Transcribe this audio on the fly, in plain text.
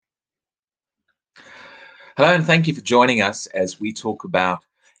Hello, and thank you for joining us as we talk about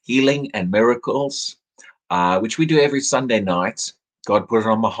healing and miracles, which we do every Sunday night. God put it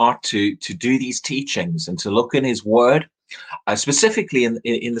on my heart to do these teachings and to look in His Word, specifically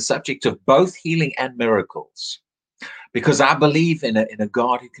in the subject of both healing and miracles, because I believe in a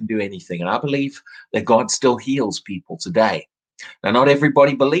God who can do anything, and I believe that God still heals people today. Now, not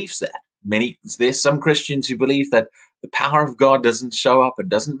everybody believes that. There's some Christians who believe that the power of God doesn't show up and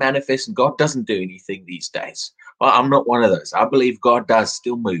doesn't manifest, and God doesn't do anything these days. Well, I'm not one of those. I believe God does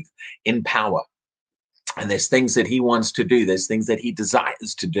still move in power, and there's things that He wants to do. There's things that He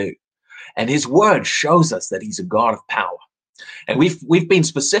desires to do, and His Word shows us that He's a God of power. And we've been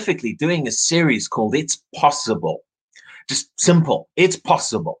specifically doing a series called "It's Possible." Just simple. It's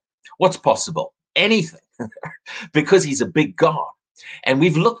possible. What's possible? Anything, because He's a big God. And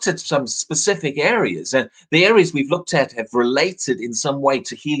we've looked at some specific areas, and the areas we've looked at have related in some way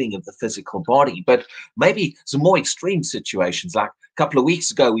to healing of the physical body, but maybe some more extreme situations. Like a couple of weeks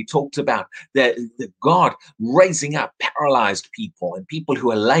ago, we talked about the God raising up paralyzed people and people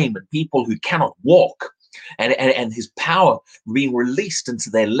who are lame and people who cannot walk. And His power being released into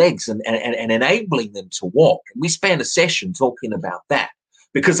their legs and enabling them to walk. And we spent a session talking about that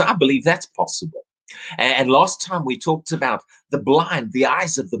because I believe that's possible. And last time we talked about the blind, the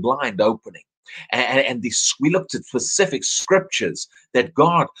eyes of the blind opening. We looked at specific scriptures that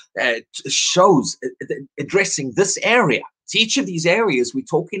God shows addressing this area. So each of these areas we're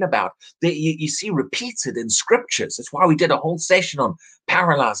talking about, you see repeated in scriptures. That's why we did a whole session on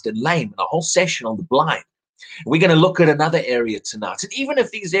paralyzed and lame and a whole session on the blind. We're going to look at another area tonight. And even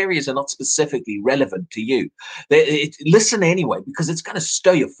if these areas are not specifically relevant to you, listen anyway, because it's going to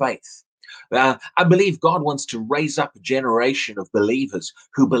stir your faith. I believe God wants to raise up a generation of believers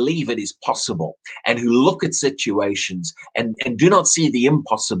who believe it is possible and who look at situations and do not see the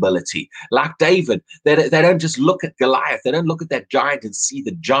impossibility. Like David, they don't just look at Goliath. They don't look at that giant and see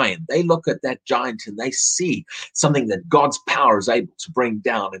the giant. They look at that giant and they see something that God's power is able to bring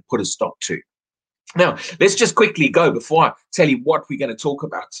down and put a stop to. Now, let's just quickly go before I tell you what we're going to talk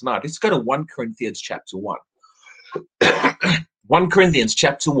about tonight. Let's go to 1 Corinthians chapter 1. 1 Corinthians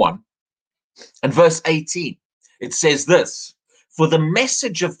chapter 1. And verse 18, it says this: "For the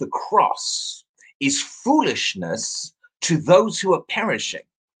message of the cross is foolishness to those who are perishing."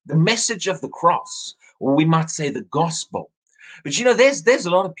 The message of the cross, or we might say the gospel. But there's a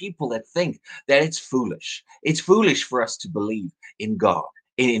lot of people that think that it's foolish. It's foolish for us to believe in God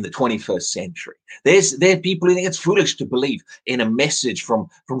in the 21st century. There are people who think it's foolish to believe in a message from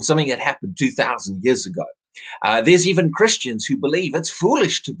something that happened 2,000 years ago. There's even Christians who believe it's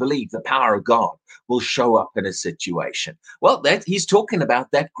foolish to believe the power of God will show up in a situation. Well, he's talking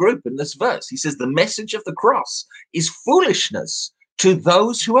about that group in this verse. He says the message of the cross is foolishness to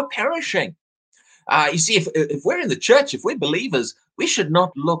those who are perishing. You see, if we're in the church, if we're believers, we should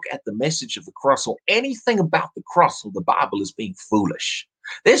not look at the message of the cross or anything about the cross or the Bible as being foolish.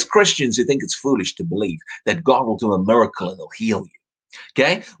 There's Christians who think it's foolish to believe that God will do a miracle and He'll heal you.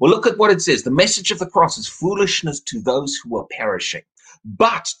 Okay, well, look at what it says. The message of the cross is foolishness to those who are perishing.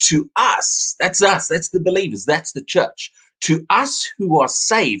 But to us, that's the believers, that's the church. To us who are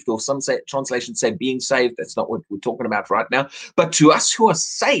saved, or some translations say being saved, that's not what we're talking about right now. But to us who are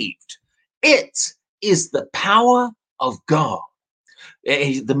saved, it is the power of God.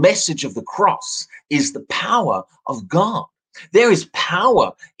 The message of the cross is the power of God. There is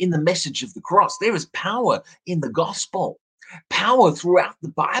power in the message of the cross. There is power in the gospel. Power throughout the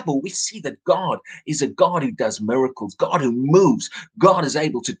Bible. We see that God is a God who does miracles, God who moves. God is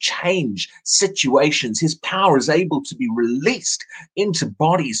able to change situations. His power is able to be released into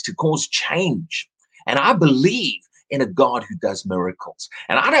bodies to cause change. And I believe in a God who does miracles.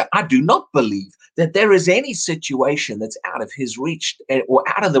 And I do not believe that there is any situation that's out of His reach or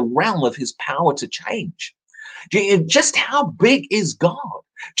out of the realm of His power to change. Just how big is God?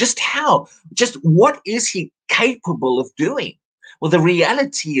 Just what is He capable of doing? Well, the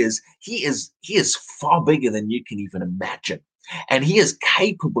reality is He is far bigger than you can even imagine. And He is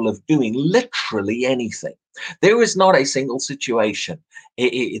capable of doing literally anything. There is not a single situation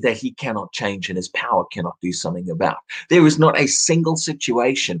that He cannot change and His power cannot do something about. There is not a single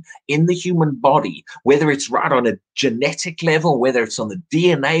situation in the human body, whether it's right on a genetic level, whether it's on the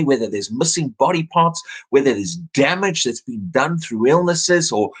DNA, whether there's missing body parts, whether there's damage that's been done through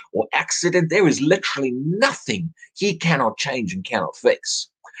illnesses or accident. There is literally nothing He cannot change and cannot fix.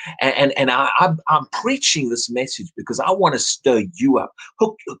 And I'm preaching this message because I want to stir you up,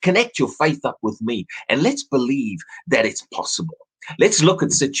 connect your faith up with me, and let's believe that it's possible. Let's look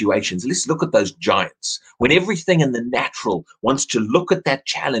at situations. Let's look at those giants. When everything in the natural wants to look at that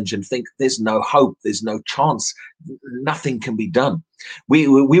challenge and think there's no hope, there's no chance, nothing can be done. We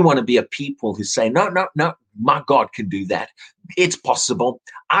want to be a people who say, no, no, no, my God can do that. It's possible.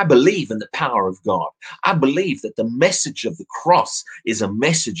 I believe in the power of God. I believe that the message of the cross is a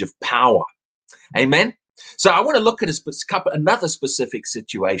message of power. Amen. So I want to look at another specific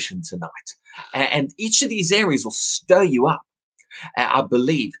situation tonight. And each of these areas will stir you up, I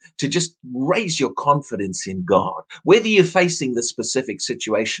believe, to just raise your confidence in God. Whether you're facing the specific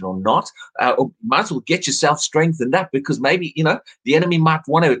situation or not, or might as well get yourself strengthened up, because maybe, the enemy might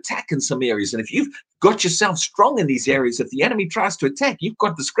want to attack in some areas. And if you've got yourself strong in these areas, if the enemy tries to attack, you've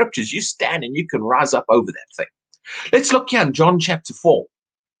got the scriptures, you stand and you can rise up over that thing. Let's look here in John chapter 4.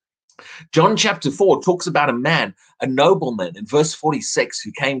 John chapter 4 talks about a man, a nobleman, in verse 46,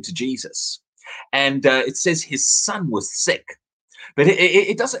 who came to Jesus. And it says his son was sick. But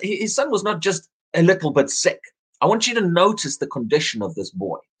it doesn't. His son was not just a little bit sick. I want you to notice the condition of this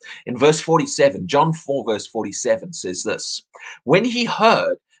boy. In verse 47, John 4 verse 47 says this: when he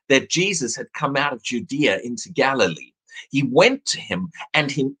heard that Jesus had come out of Judea into Galilee, he went to him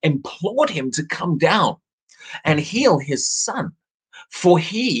and he implored him to come down and heal his son, for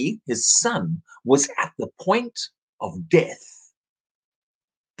his son, was at the point of death.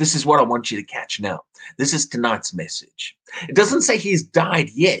 This is what I want you to catch now. This is tonight's message. It doesn't say he's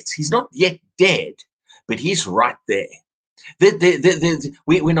died yet. He's not yet dead, but he's right there.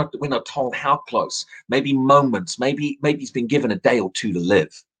 We're not told how close. Maybe moments. Maybe he's been given a day or two to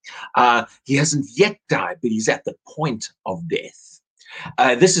live. He hasn't yet died, but he's at the point of death.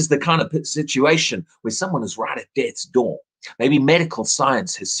 This is the kind of situation where someone is right at death's door. Maybe medical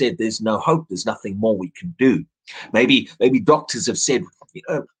science has said there's no hope. There's nothing more we can do. Maybe doctors have said,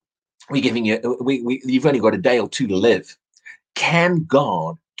 we're giving you, you've only got a day or two to live. Can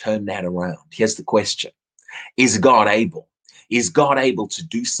God turn that around? Here's the question. Is God able? Is God able to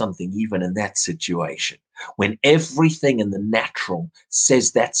do something even in that situation, when everything in the natural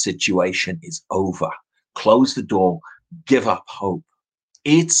says that situation is over? Close the door, give up hope.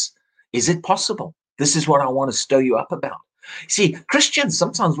 Is it possible? This is what I want to stir you up about. See, Christians,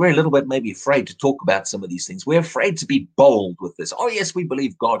 sometimes we're a little bit maybe afraid to talk about some of these things. We're afraid to be bold with this. Oh, yes, we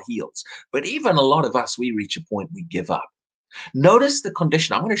believe God heals. But even a lot of us, we reach a point we give up. Notice the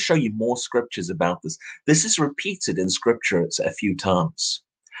condition. I'm going to show you more scriptures about this. This is repeated in scripture a few times.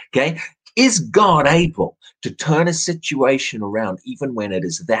 Okay? Is God able to turn a situation around even when it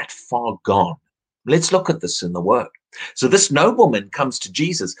is that far gone? Let's look at this in the word. So this nobleman comes to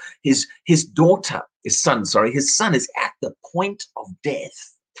Jesus. His son is at the point of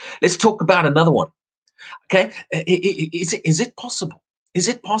death. Let's talk about another one. Okay, is it possible? Is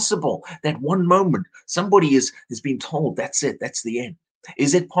it possible that one moment somebody has been told that's it, that's the end?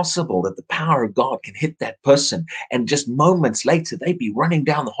 Is it possible that the power of God can hit that person and just moments later they'd be running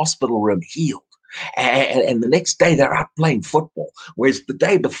down the hospital room healed? And the next day they're out playing football, whereas the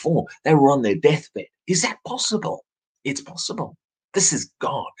day before they were on their deathbed. Is that possible? It's possible. This is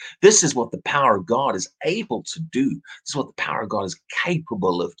God. This is what the power of God is able to do. This is what the power of God is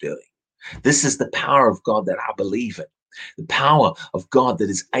capable of doing. This is the power of God that I believe in. The power of God that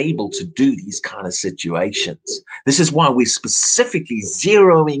is able to do these kind of situations. This is why we're specifically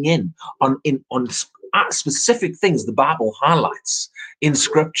zeroing in on specific things the Bible highlights in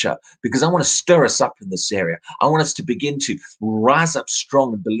scripture, because I want to stir us up in this area. I want us to begin to rise up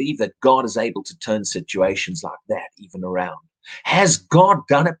strong and believe that God is able to turn situations like that even around. Has God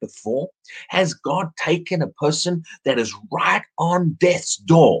done it before? Has God taken a person that is right on death's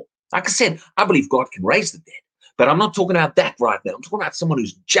door? Like I said, I believe God can raise the dead. But I'm not talking about that right now. I'm talking about someone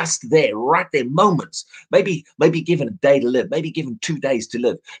who's just there, right there, moments. Maybe given a day to live. Maybe given 2 days to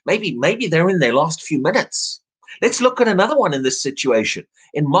live. Maybe they're in their last few minutes. Let's look at another one in this situation.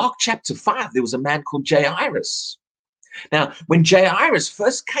 In Mark chapter 5, there was a man called Jairus. Now, when Jairus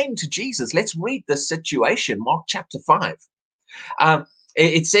first came to Jesus, let's read this situation, Mark chapter 5.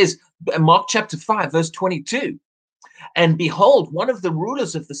 It says, Mark chapter 5, verse 22, and behold, one of the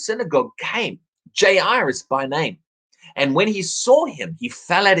rulers of the synagogue came, Jairus by name. And when he saw him, he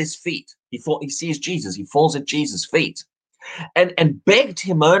fell at his feet. He sees Jesus. He falls at Jesus' feet and begged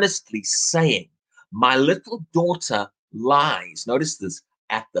him earnestly, saying, my little daughter lies, notice this,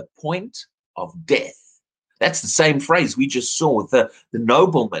 at the point of death. That's the same phrase we just saw with the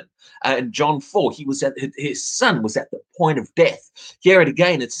nobleman in John 4. His son was at the point of death. Here it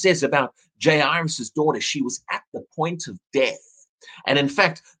again, it says about Jairus' daughter, she was at the point of death. And in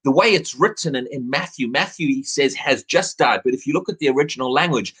fact, the way it's written in Matthew, he says has just died. But if you look at the original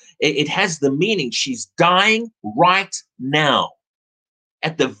language, it has the meaning she's dying right now.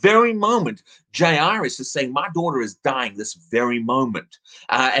 At the very moment, Jairus is saying, my daughter is dying this very moment.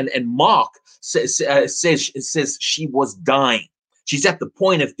 And Mark says she was dying. She's at the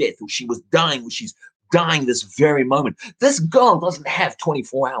point of death, or she was dying, or she's dying this very moment. This girl doesn't have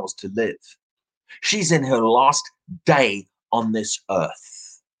 24 hours to live. She's in her last day on this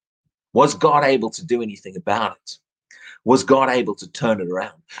earth. Was God able to do anything about it? Was God able to turn it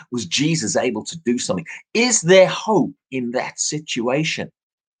around? Was Jesus able to do something? Is there hope in that situation?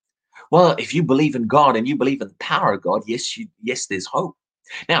 Well, if you believe in God and you believe in the power of God, yes, there's hope.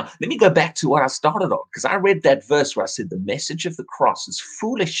 Now, let me go back to what I started on, because I read that verse where I said the message of the cross is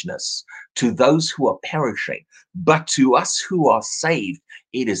foolishness to those who are perishing, but to us who are saved,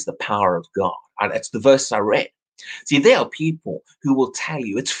 it is the power of God. And that's the verse I read. See, there are people who will tell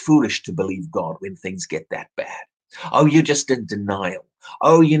you it's foolish to believe God when things get that bad. Oh, you're just in denial.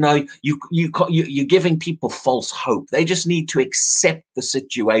 Oh, you're giving people false hope. They just need to accept the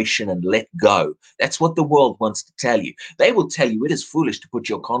situation and let go. That's what the world wants to tell you. They will tell you it is foolish to put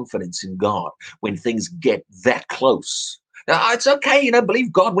your confidence in God when things get that close. Now, it's okay,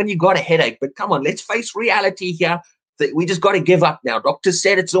 believe God when you got a headache, but come on, let's face reality here. That we just got to give up now. Doctors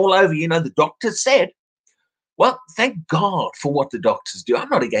said it's all over. The doctors said. Well, thank God for what the doctors do. I'm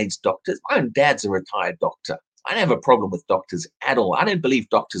not against doctors. My own dad's a retired doctor. I don't have a problem with doctors at all. I don't believe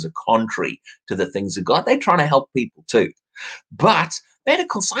doctors are contrary to the things of God. They're trying to help people too. But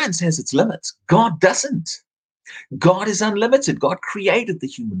medical science has its limits. God doesn't. God is unlimited. God created the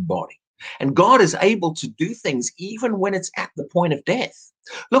human body. And God is able to do things even when it's at the point of death.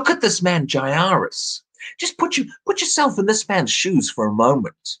 Look at this man, Jairus. Just put yourself in this man's shoes for a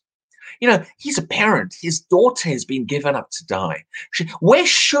moment. He's a parent. His daughter has been given up to die. Where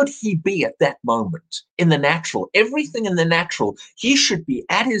should he be at that moment in the natural? Everything in the natural, he should be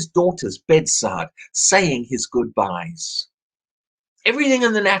at his daughter's bedside saying his goodbyes. Everything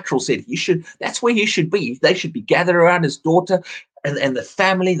in the natural said that's where he should be. They should be gathered around his daughter and the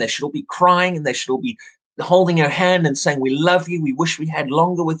family. They should all be crying and they should all be holding her hand and saying, we love you. We wish we had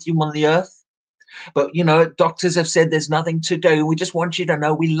longer with you on the earth. But, doctors have said there's nothing to do. We just want you to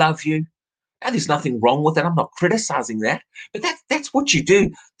know we love you. And there's nothing wrong with it. I'm not criticizing that. But that's what you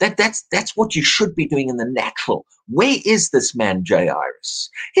do. That's what you should be doing in the natural. Where is this man, Jairus?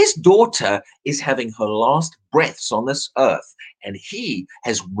 His daughter is having her last breaths on this earth. And he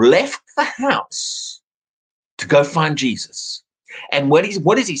has left the house to go find Jesus. And what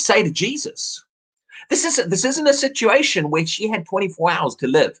does he say to Jesus? This isn't a situation where she had 24 hours to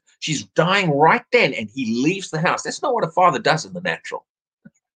live. She's dying right then, and he leaves the house. That's not what a father does in the natural.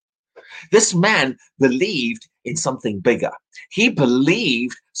 This man believed in something bigger. He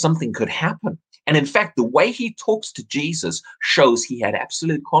believed something could happen. And in fact, the way he talks to Jesus shows he had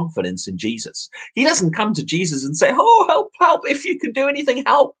absolute confidence in Jesus. He doesn't come to Jesus and say, oh, help. If you can do anything,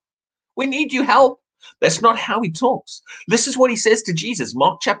 help. We need you help. That's not how he talks. This is what he says to Jesus.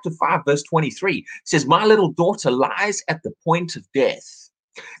 Mark chapter 5, verse 23 says, my little daughter lies at the point of death.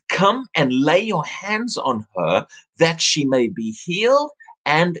 Come and lay your hands on her that she may be healed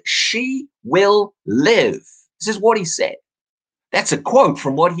and she will live. This is what he said. That's a quote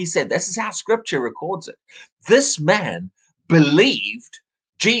from what he said. This is how scripture records it. This man believed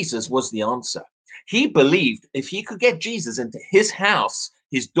Jesus was the answer. He believed if he could get Jesus into his house,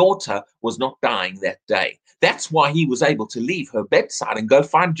 his daughter was not dying that day. That's why he was able to leave her bedside and go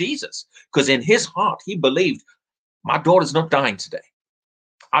find Jesus. Because in his heart, he believed, my daughter's not dying today.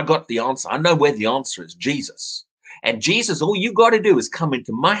 I got the answer. I know where the answer is, Jesus. And Jesus, all you got to do is come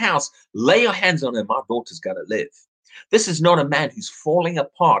into my house, lay your hands on her, my daughter's going to live. This is not a man who's falling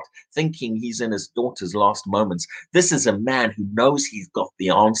apart thinking he's in his daughter's last moments. This is a man who knows he's got the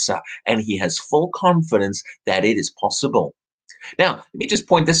answer and he has full confidence that it is possible. Now, let me just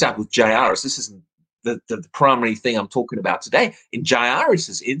point this out with Jairus. This isn't the primary thing I'm talking about today. In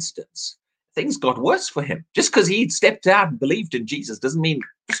Jairus' instance, things got worse for him. Just because he'd stepped out and believed in Jesus doesn't mean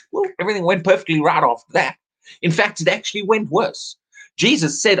everything went perfectly right after that. In fact, it actually went worse.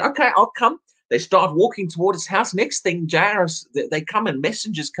 Jesus said, okay, I'll come. They start walking toward his house. Next thing, Jairus, they come and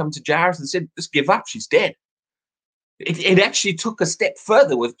messengers come to Jairus and said, just give up, she's dead. It actually took a step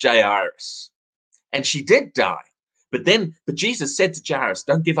further with Jairus. And she did die. But Jesus said to Jairus,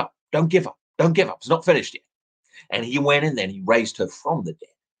 don't give up, don't give up, don't give up. It's not finished yet. And he went in there and he raised her from the dead.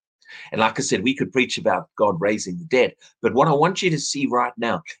 And like I said, we could preach about God raising the dead. But what I want you to see right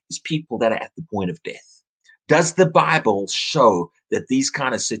now is people that are at the point of death. Does the Bible show that these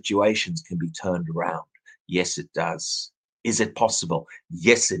kind of situations can be turned around? Yes, it does. Is it possible?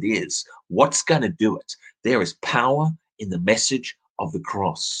 Yes, it is. What's going to do it? There is power in the message of the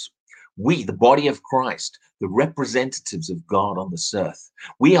cross. We, the body of Christ, the representatives of God on this earth,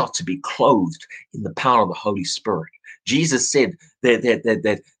 we are to be clothed in the power of the Holy Spirit. Jesus said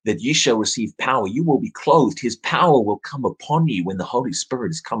that you shall receive power. You will be clothed. His power will come upon you when the Holy Spirit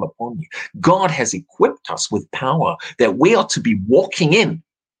has come upon you. God has equipped us with power that we are to be walking in.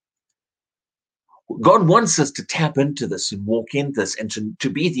 God wants us to tap into this and walk in this and to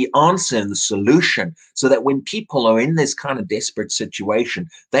be the answer and the solution, so that when people are in this kind of desperate situation,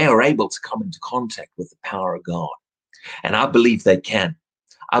 they are able to come into contact with the power of God. And I believe they can.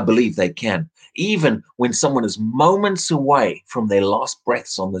 I believe they can. Even when someone is moments away from their last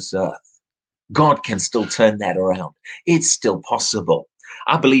breaths on this earth, God can still turn that around. It's still possible.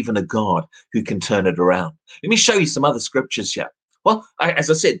 I believe in a God who can turn it around. Let me show you some other scriptures here. Well,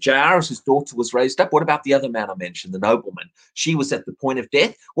 as I said, Jairus' daughter was raised up. What about the other man I mentioned, the nobleman? She was at the point of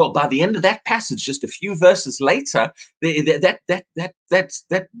death. Well, by the end of that passage, just a few verses later, that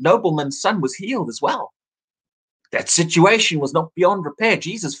nobleman's son was healed as well. That situation was not beyond repair.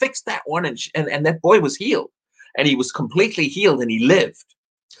 Jesus fixed that one, and that boy was healed, and he was completely healed, and he lived.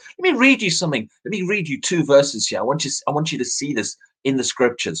 Let me read you something. Let me read you 2 verses here. I want you to see this in the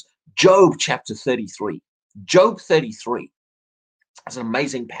scriptures. Job chapter 33. Job 33. That's an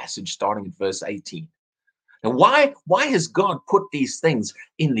amazing passage starting at verse 18. Now, why has God put these things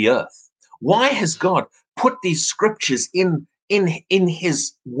in the earth? Why has God put these scriptures in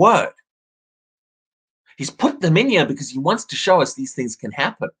his word? He's put them in here because he wants to show us these things can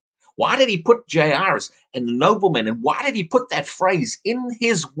happen. Why did he put Jairus and the nobleman, and why did he put that phrase in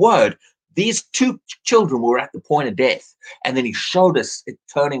his word? These 2 children were at the point of death, and then he showed us it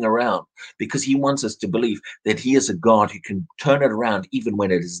turning around, because he wants us to believe that he is a God who can turn it around even when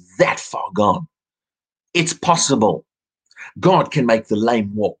it is that far gone. It's possible. God can make the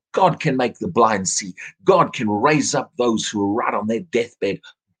lame walk. God can make the blind see. God can raise up those who are right on their deathbed,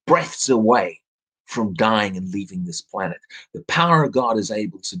 breaths away from dying and leaving this planet. The power of God is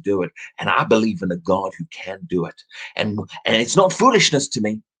able to do it, and I believe in a God who can do it. And it's not foolishness to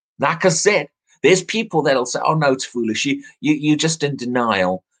me. Like I said, there's people that'll say, "Oh no, it's foolish. You're just in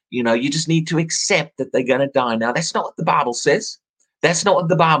denial. You just need to accept that they're going to die." Now, that's not what the Bible says. That's not what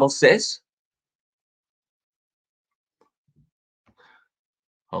the Bible says.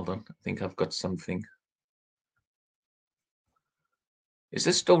 Hold on, I think I've got something. Is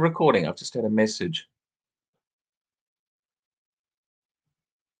this still recording? I've just had a message.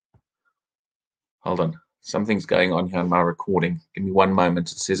 Hold on. Something's going on here on my recording. Give me 1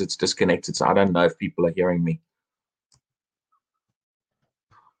 moment. It says it's disconnected, so I don't know if people are hearing me.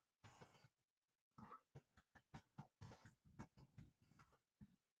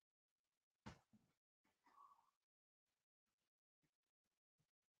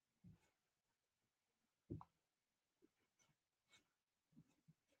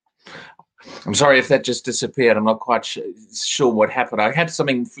 I'm sorry if that just disappeared. I'm not quite sure what happened. I had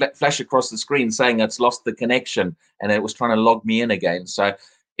something flash across the screen saying it's lost the connection, and it was trying to log me in again. So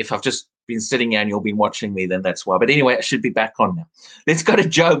if I've just been sitting here and you've been watching me, then that's why. But anyway, I should be back on now. Let's go to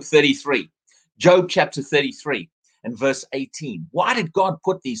Job 33. Job chapter 33 and verse 18. Why did God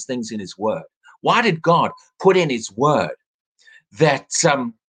put these things in his word? Why did God put in his word that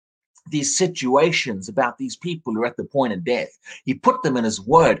these situations about these people who are at the point of death? He put them in his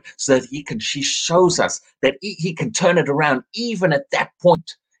word so that she shows us that he can turn it around even at that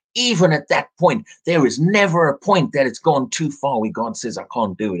point. Even at that point, there is never a point that it's gone too far where God says, "I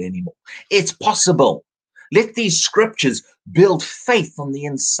can't do it anymore." It's possible. Let these scriptures build faith on the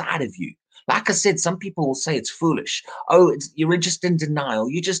inside of you. Like I said, some people will say it's foolish. Oh, you're just in denial.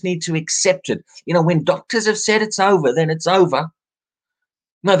 You just need to accept it. When doctors have said it's over, then it's over.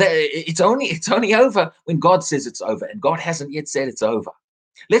 No, it's only over when God says it's over, and God hasn't yet said it's over.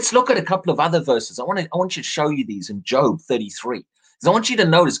 Let's look at a couple of other verses. I want you to show you these in Job 33. Because I want you to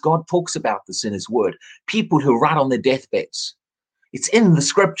notice God talks about this in his word. People who are right on their deathbeds. It's in the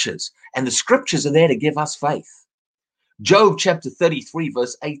scriptures, and the scriptures are there to give us faith. Job chapter 33,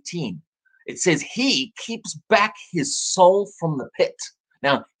 verse 18. It says, he keeps back his soul from the pit.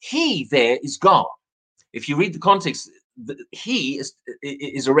 Now, he there is God. If you read the context, he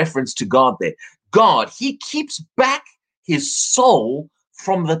is a reference to God there. God, he keeps back his soul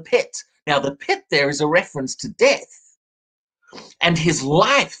from the pit. Now, the pit there is a reference to death, and his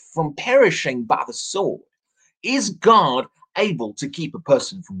life from perishing by the sword. Is God able to keep a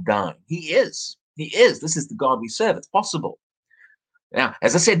person from dying? He is. He is. This is the God we serve. It's possible. Now,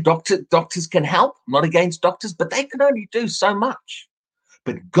 as I said, doctors can help. I'm not against doctors, but they can only do so much.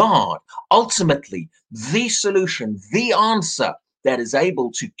 But God, ultimately, the solution, the answer that is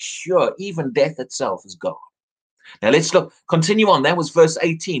able to cure even death itself is God. Now let's continue on. That was verse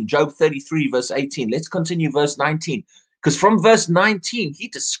 18, Job 33, verse 18. Let's continue verse 19, because from verse 19, he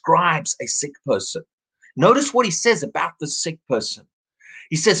describes a sick person. Notice what he says about the sick person.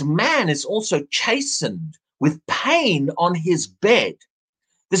 He says, man is also chastened with pain on his bed.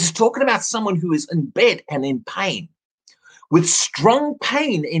 This is talking about someone who is in bed and in pain, with strong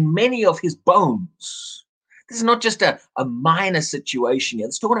pain in many of his bones. This is not just a minor situation here.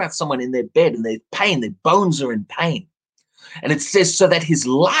 It's talking about someone in their bed and their pain, their bones are in pain. And it says, so that his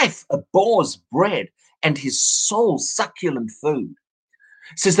life abhors bread and his soul succulent food.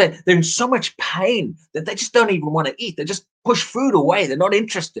 It says that they're in so much pain that they just don't even want to eat. They just push food away. They're not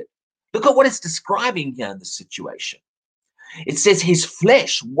interested. Look at what it's describing here in this situation. It says his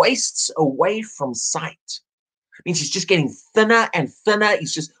flesh wastes away from sight. It means he's just getting thinner and thinner.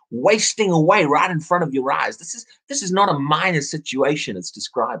 He's just wasting away right in front of your eyes. This is not a minor situation it's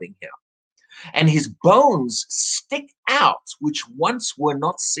describing here. And his bones stick out, which once were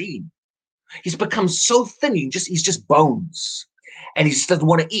not seen. He's become so thin, he's just bones. And he just doesn't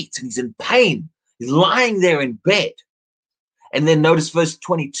want to eat, and he's in pain. He's lying there in bed. And then notice verse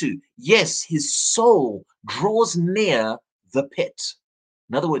 22. Yes, his soul draws near the pit.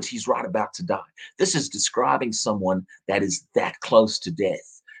 In other words, he's right about to die. This is describing someone that is that close to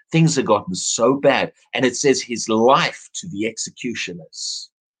death. Things have gotten so bad. And it says his life to the executioners.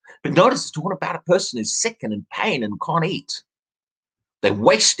 But notice it's talking about a person who's sick and in pain and can't eat. They're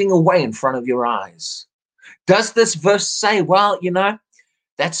wasting away in front of your eyes. Does this verse say, well,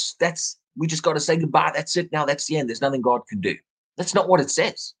 that's we just got to say goodbye. That's it. Now that's the end. There's nothing God can do. That's not what it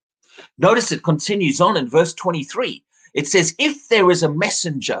says. Notice it continues on in verse 23. It says, if there is a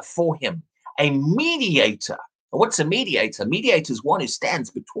messenger for him, a mediator. And what's a mediator? A mediator is one who stands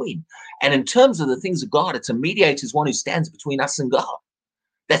between. And in terms of the things of God, it's a mediator is one who stands between us and God.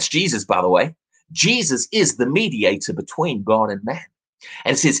 That's Jesus, by the way. Jesus is the mediator between God and man.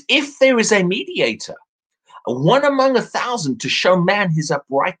 And it says, if there is a mediator, one among 1,000 to show man his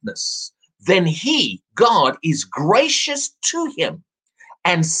uprightness, then he, God, is gracious to him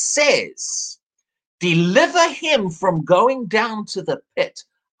and says, deliver him from going down to the pit.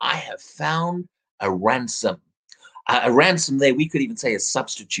 I have found a ransom. A ransom there, we could even say a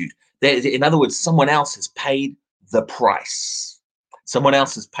substitute. In other words, someone else has paid the price. Someone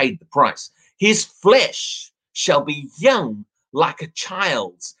else has paid the price. His flesh shall be young like a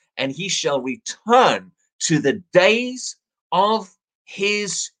child's, and he shall return to the days of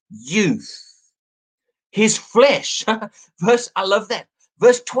his youth. His flesh, I love that.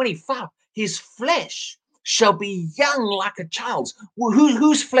 Verse 25, his flesh shall be young like a child's. Well,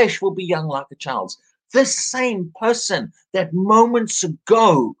 whose flesh will be young like a child's? This same person that moments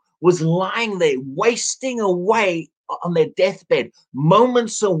ago was lying there, wasting away on their deathbed,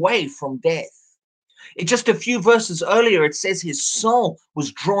 moments away from death. In just a few verses earlier, it says his soul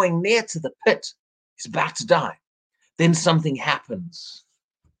was drawing near to the pit. He's about to die. Then something happens.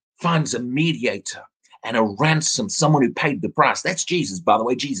 Finds a mediator and a ransom, someone who paid the price. That's Jesus, by the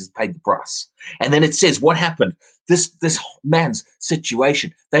way. Jesus paid the price. And then it says what happened. This man's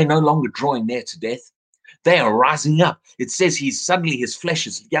situation, they're no longer drawing near to death. They are rising up. It says suddenly his flesh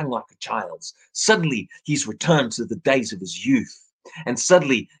is young like a child's. Suddenly he's returned to the days of his youth. And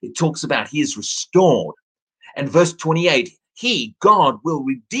suddenly it talks about he is restored. And verse 28, he, God, will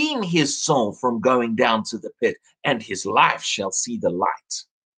redeem his soul from going down to the pit, and his life shall see the light.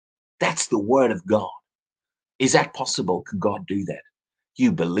 That's the word of God. Is that possible? Can God do that?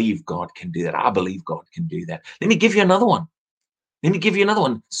 You believe God can do that. I believe God can do that. Let me give you another one.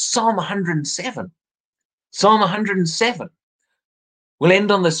 Psalm 107. Psalm 107. We'll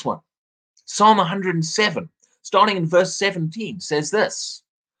end on this one. Psalm 107, starting in verse 17, says this.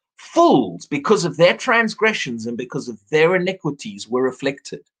 Fools, because of their transgressions and because of their iniquities, were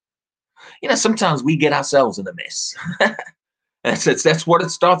afflicted. Sometimes we get ourselves in a mess. That's what it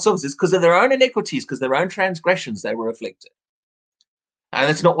starts off. It's because of their own iniquities, because their own transgressions, they were afflicted. And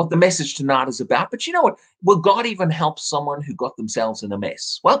that's not what the message tonight is about. But you know what? Will God even help someone who got themselves in a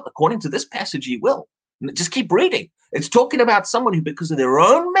mess? Well, according to this passage, he will. Just keep reading. It's talking about someone who, because of their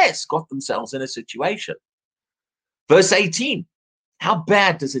own mess, got themselves in a situation. Verse 18. How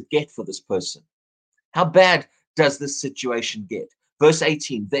bad does it get for this person? How bad does this situation get? Verse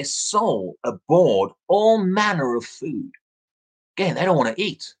 18, their soul abhorred all manner of food. Again, they don't want to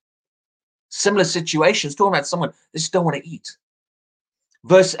eat. Similar situations, talking about someone, they just don't want to eat.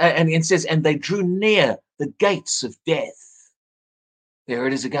 And it says, and they drew near the gates of death. There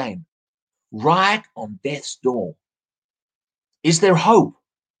it is again. Right on death's door. Is there hope?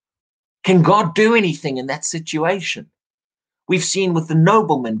 Can God do anything in that situation? We've seen with the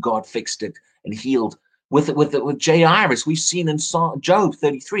nobleman, God fixed it and healed with Jairus, we've seen in Job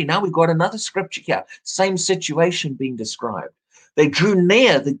 33. Now we've got another scripture here. Same situation being described. They drew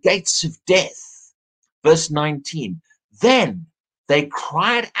near the gates of death. Verse 19. Then they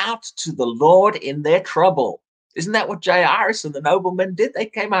cried out to the Lord in their trouble. Isn't that what Jairus and the nobleman did? They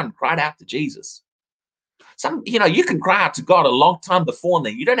came out and cried out to Jesus. You can cry out to God a long time before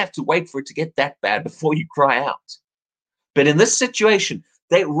then. You don't have to wait for it to get that bad before you cry out. But in this situation,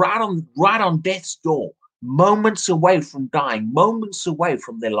 they right on death's door, moments away from dying, moments away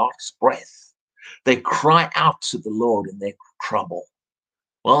from their last breath. They cry out to the Lord in their trouble.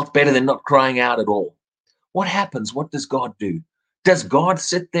 Well, it's better than not crying out at all. What happens? What does God do? Does God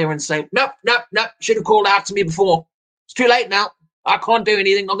sit there and say, nope, should have called out to me before. It's too late now. I can't do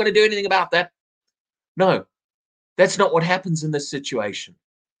anything. Not going to do anything about that. No, that's not what happens in this situation.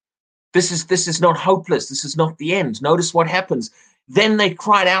 This is not hopeless. This is not the end. Notice what happens. Then they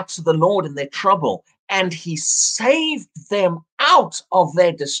cried out to the Lord in their trouble, and he saved them out of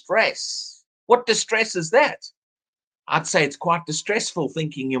their distress. What distress is that? I'd say it's quite distressful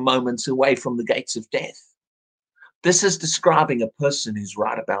thinking you're moments away from the gates of death. This is describing a person who's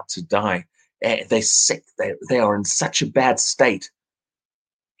right about to die. They're sick. They are in such a bad state.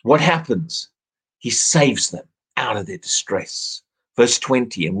 What happens? He saves them out of their distress. Verse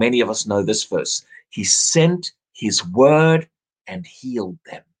 20, and many of us know this verse. He sent his word and healed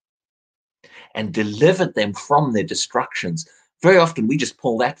them and delivered them from their destructions. Very often we just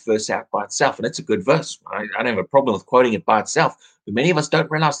pull that verse out by itself, and it's a good verse. I don't have a problem with quoting it by itself, but many of us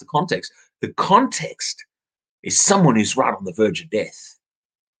don't realize the context. The context is someone who's right on the verge of death.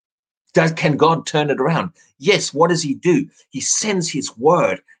 Can God turn it around? Yes. What does he do? He sends his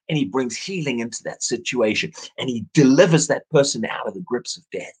word and he brings healing into that situation and he delivers that person out of the grips of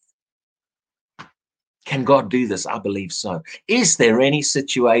death. Can God do this? I believe so. Is there any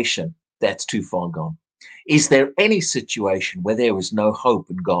situation that's too far gone? Is there any situation where there is no hope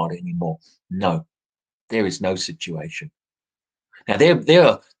in God anymore? No, there is no situation. Now,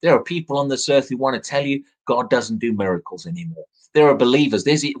 there are people on this earth who want to tell you God doesn't do miracles anymore. There are believers.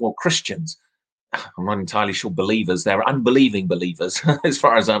 Christians. I'm not entirely sure believers. They're unbelieving believers, as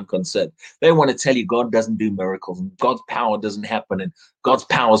far as I'm concerned. They want to tell you God doesn't do miracles and God's power doesn't happen and God's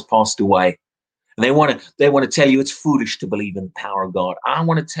power's passed away. And they want to tell you it's foolish to believe in the power of God. I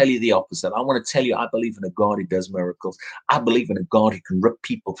want to tell you the opposite. I want to tell you I believe in a God who does miracles. I believe in a God who can rip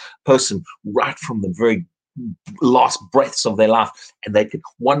person right from the very last breaths of their life, and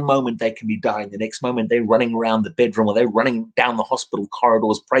one moment they can be dying, the next moment they're running around the bedroom or they're running down the hospital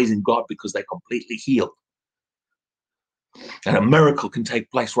corridors praising God because they're completely healed. And a miracle can take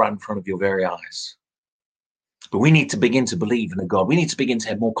place right in front of your very eyes. But we need to begin to believe in a God. We need to begin to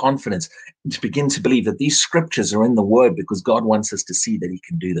have more confidence and to begin to believe that these scriptures are in the word because God wants us to see that he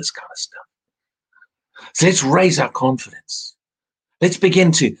can do this kind of stuff. So let's raise our confidence. Let's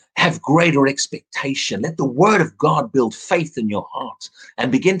begin to have greater expectation. Let the word of God build faith in your heart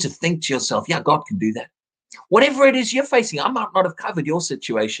and begin to think to yourself, yeah, God can do that. Whatever it is you're facing, I might not have covered your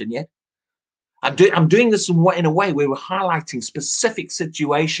situation yet. I'm doing this in a way where we're highlighting specific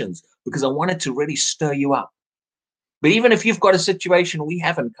situations because I wanted to really stir you up. But even if you've got a situation we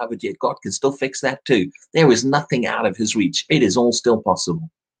haven't covered yet, God can still fix that too. There is nothing out of his reach. It is all still possible.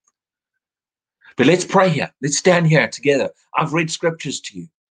 But let's pray here. Let's stand here together. I've read scriptures to you.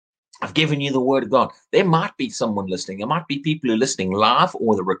 I've given you the word of God. There might be someone listening. There might be people who are listening live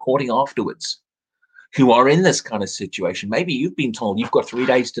or the recording afterwards who are in this kind of situation. Maybe you've been told you've got 3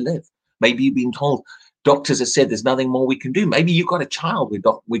 days to live. Maybe you've been told doctors have said there's nothing more we can do. Maybe you've got a child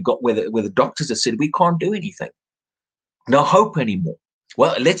where the doctors have said we can't do anything. No hope anymore.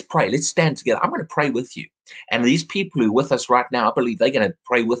 Well, let's pray. Let's stand together. I'm going to pray with you. And these people who are with us right now, I believe they're going to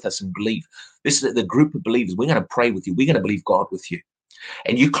pray with us and believe. This is the group of believers. We're going to pray with you. We're going to believe God with you.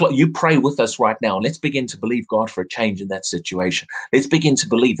 And you pray with us right now. And let's begin to believe God for a change in that situation. Let's begin to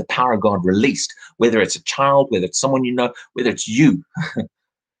believe the power of God released, whether it's a child, whether it's someone you know, whether it's you.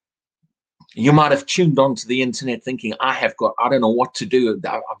 You might have tuned onto the internet thinking, I don't know what to do.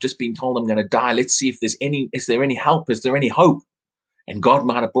 I've just been told I'm going to die. Let's see if is there any help? Is there any hope? And God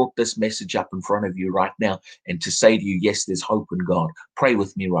might have brought this message up in front of you right now and to say to you, yes, there's hope in God. Pray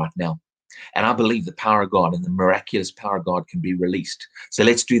with me right now. And I believe the power of God and the miraculous power of God can be released. So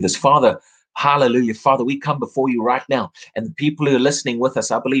let's do this. Father, Hallelujah. Father, we come before you right now. And the people who are listening with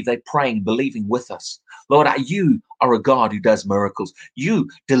us, I believe they're praying, believing with us. Lord, you are a God who does miracles. You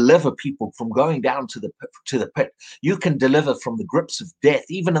deliver people from going down to the pit. You can deliver from the grips of death.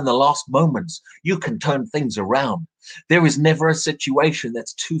 Even in the last moments, you can turn things around. There is never a situation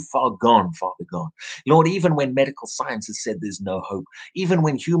that's too far gone, Father God. Lord, even when medical science has said there's no hope, even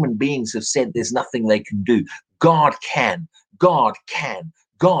when human beings have said there's nothing they can do, God can, God can,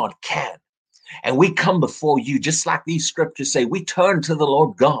 God can. And we come before you, just like these scriptures say, we turn to the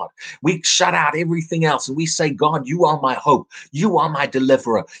Lord God. We shut out everything else and we say, God, you are my hope. You are my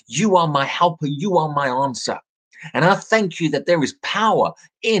deliverer. You are my helper. You are my answer. And I thank you that there is power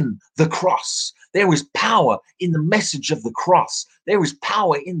in the cross. There is power in the message of the cross. There is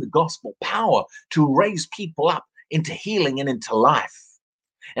power in the gospel, power to raise people up into healing and into life.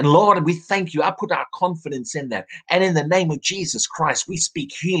 And Lord, we thank you. I put our confidence in that. And in the name of Jesus Christ, we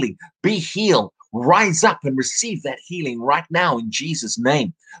speak healing. Be healed. Rise up and receive that healing right now in Jesus'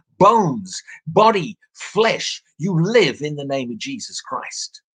 name. Bones, body, flesh, you live in the name of Jesus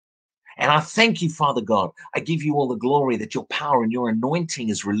Christ. And I thank you, Father God. I give you all the glory that your power and your anointing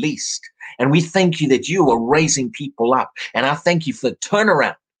is released. And we thank you that you are raising people up. And I thank you for the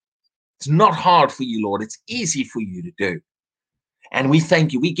turnaround. It's not hard for you, Lord. It's easy for you to do. And we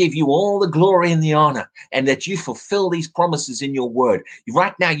thank you. We give you all the glory and the honor, and that you fulfill these promises in your word.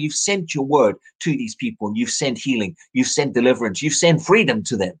 Right now, you've sent your word to these people. You've sent healing. You've sent deliverance. You've sent freedom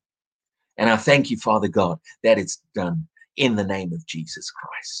to them. And I thank you, Father God, that it's done in the name of Jesus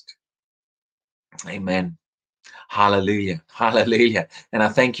Christ. Amen. Hallelujah. Hallelujah. And I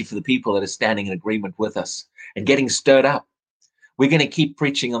thank you for the people that are standing in agreement with us and getting stirred up. We're going to keep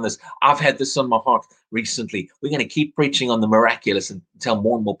preaching on this. I've had this on my heart recently. We're going to keep preaching on the miraculous until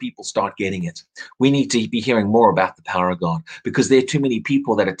more and more people start getting it. We need to be hearing more about the power of God, because there are too many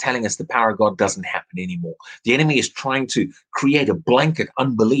people that are telling us the power of God doesn't happen anymore. The enemy is trying to create a blanket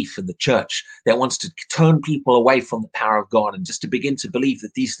unbelief in the church that wants to turn people away from the power of God and just to begin to believe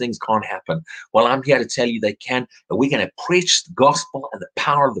that these things can't happen. Well, I'm here to tell you they can, and we're going to preach the gospel and the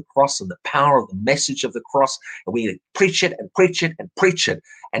power of the cross and the power of the message of the cross, and we're going to preach it and preach it and preach it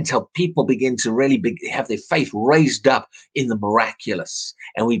until people begin to really have their faith raised up in the miraculous,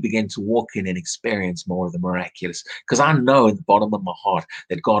 and we begin to walk in and experience more of the miraculous. Because I know at the bottom of my heart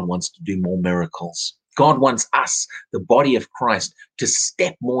that God wants to do more miracles. God wants us, the body of Christ, to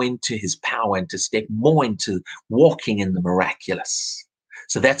step more into his power and to step more into walking in the miraculous.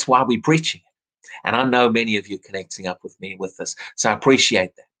 So that's why we're preaching it. And I know many of you are connecting up with me with this. So I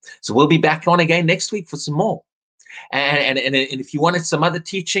appreciate that. So we'll be back on again next week for some more. And if you wanted some other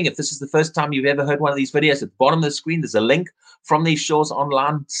teaching, if this is the first time you've ever heard one of these videos, at the bottom of the screen, there's a link from These Shores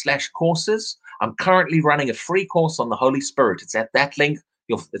Online /courses. I'm currently running a free course on the Holy Spirit. It's at that link.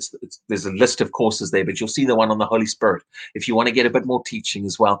 There's a list of courses there, but you'll see the one on the Holy Spirit. If you want to get a bit more teaching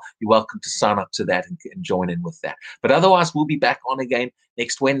as well, you're welcome to sign up to that and join in with that. But otherwise, we'll be back on again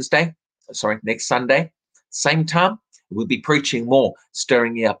next Sunday, same time. We'll be preaching more,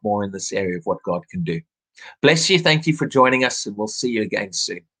 stirring you up more in this area of what God can do. Bless you. Thank you for joining us, and we'll see you again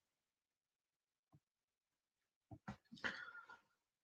soon.